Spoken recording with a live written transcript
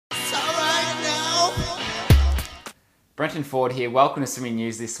Brenton Ford here, welcome to Swimming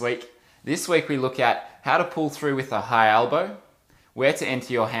News this week. This week we look at how to pull through with a high elbow, where to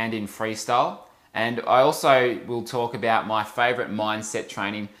enter your hand in freestyle, and I also will talk about my favourite mindset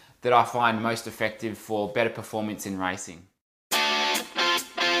training that I find most effective for better performance in racing. So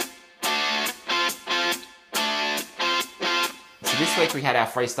this week we had our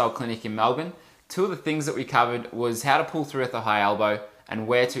freestyle clinic in Melbourne. Two of the things that we covered was how to pull through with a high elbow and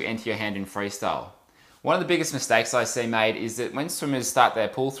where to enter your hand in freestyle. One of the biggest mistakes I see made is that when swimmers start their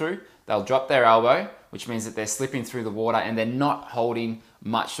pull through, they'll drop their elbow, which means that they're slipping through the water and they're not holding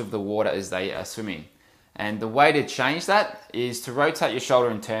much of the water as they are swimming. And the way to change that is to rotate your shoulder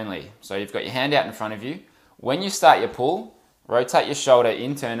internally. So you've got your hand out in front of you. When you start your pull, rotate your shoulder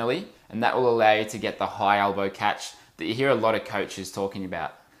internally, and that will allow you to get the high elbow catch that you hear a lot of coaches talking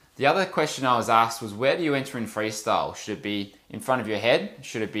about. The other question I was asked was, where do you enter in freestyle? Should it be in front of your head?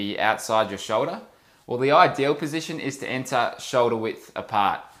 Should it be outside your shoulder? Well, the ideal position is to enter shoulder width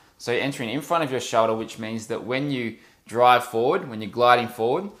apart. So you're entering in front of your shoulder, which means that when you drive forward, when you're gliding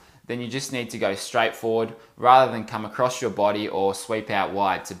forward, then you just need to go straight forward rather than come across your body or sweep out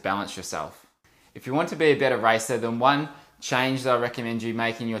wide to balance yourself. If you want to be a better racer, then one change that I recommend you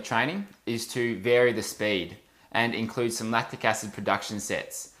make in your training is to vary the speed and include some lactic acid production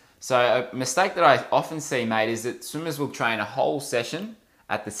sets. So a mistake that I often see made is that swimmers will train a whole session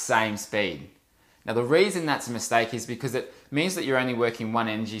at the same speed. Now the reason that's a mistake is because it means that you're only working one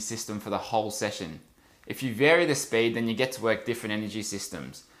energy system for the whole session. If you vary the speed, then you get to work different energy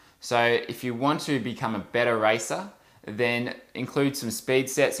systems. So if you want to become a better racer, then include some speed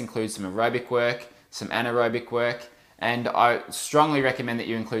sets, include some aerobic work, some anaerobic work, and I strongly recommend that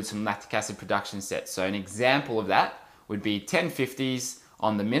you include some lactic acid production sets. So an example of that would be 1050s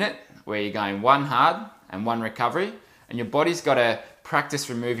on the minute, where you're going one hard and one recovery, and your body's got to practice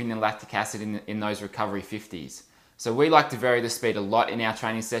removing the lactic acid in those recovery 50s. So we like to vary the speed a lot in our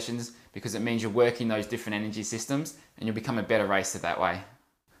training sessions because it means you're working those different energy systems and you'll become a better racer that way.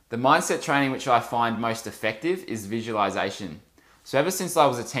 The mindset training which I find most effective is visualization. So ever since I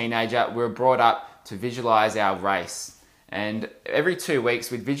was a teenager, we were brought up to visualize our race. And every 2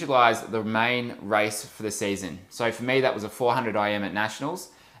 weeks we'd visualize the main race for the season. So for me that was a 400 IM at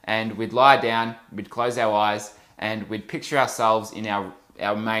Nationals, and we'd lie down, we'd close our eyes, and we'd picture ourselves in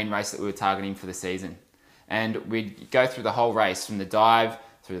our main race that we were targeting for the season. And we'd go through the whole race, from the dive,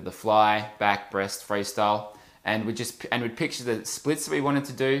 through the fly, back, breast, freestyle, and we'd picture the splits that we wanted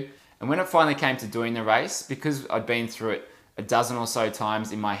to do. And when it finally came to doing the race, because I'd been through it a dozen or so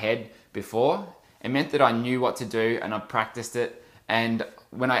times in my head before, it meant that I knew what to do and I practiced it. And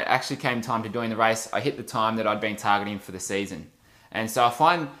when it actually came time to doing the race, I hit the time that I'd been targeting for the season. And so I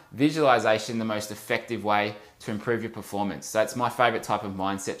find visualization the most effective way to improve your performance. So that's my favorite type of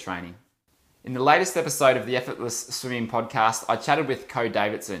mindset training. In the latest episode of the Effortless Swimming podcast, I chatted with Co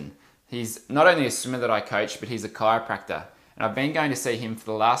Davidson. He's not only a swimmer that I coach, but he's a chiropractor. And I've been going to see him for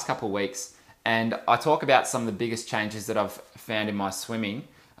the last couple of weeks. And I talk about some of the biggest changes that I've found in my swimming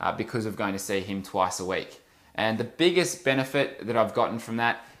because of going to see him twice a week. And the biggest benefit that I've gotten from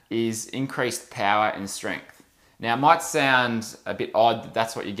that is increased power and strength. Now, it might sound a bit odd that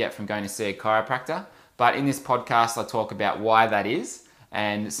that's what you get from going to see a chiropractor, but in this podcast, I talk about why that is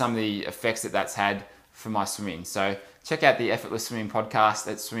and some of the effects that that's had for my swimming. So check out the Effortless Swimming podcast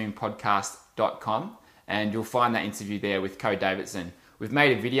at swimmingpodcast.com, and you'll find that interview there with Co Davidson. We've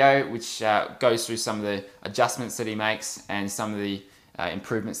made a video which goes through some of the adjustments that he makes and some of the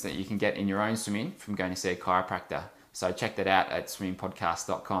improvements that you can get in your own swimming from going to see a chiropractor. So check that out at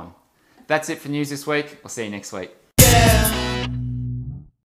swimmingpodcast.com. That's it for news this week. I'll see you next week.